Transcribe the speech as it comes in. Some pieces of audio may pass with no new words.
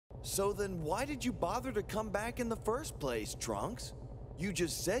So then why did you bother to come back in the first place, Trunks? You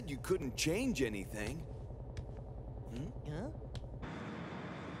just said you couldn't change anything. Huh?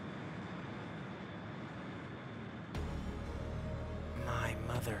 My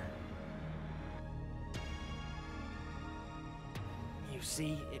mother. You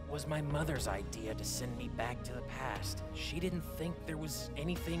see, it was my mother's idea to send me back to the past. She didn't think there was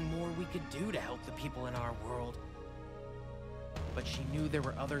anything more we could do to help the people in our world. But she knew there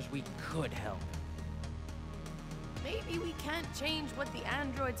were others we could help. Maybe we can't change what the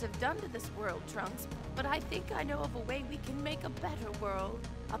androids have done to this world, Trunks, but I think I know of a way we can make a better world.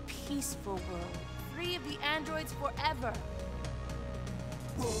 A peaceful world, free of the androids forever.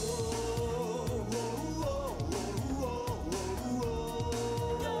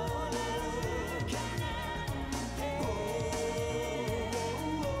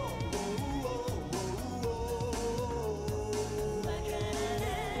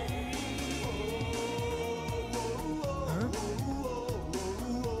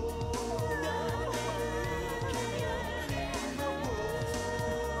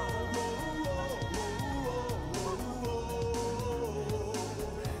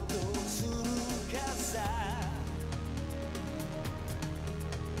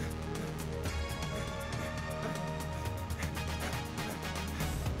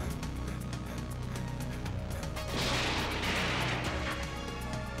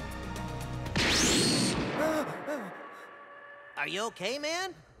 Are you okay,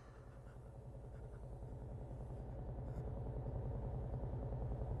 man?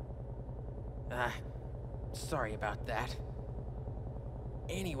 Sorry about that.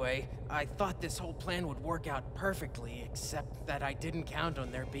 Anyway, I thought this whole plan would work out perfectly, except that I didn't count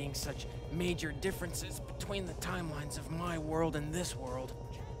on there being such major differences between the timelines of my world and this world.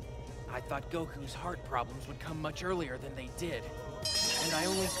 I thought Goku's heart problems would come much earlier than they did. And I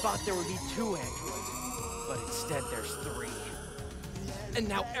only thought there would be 2 androids, but instead there's 3. And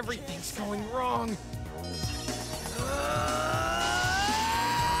now everything's going wrong!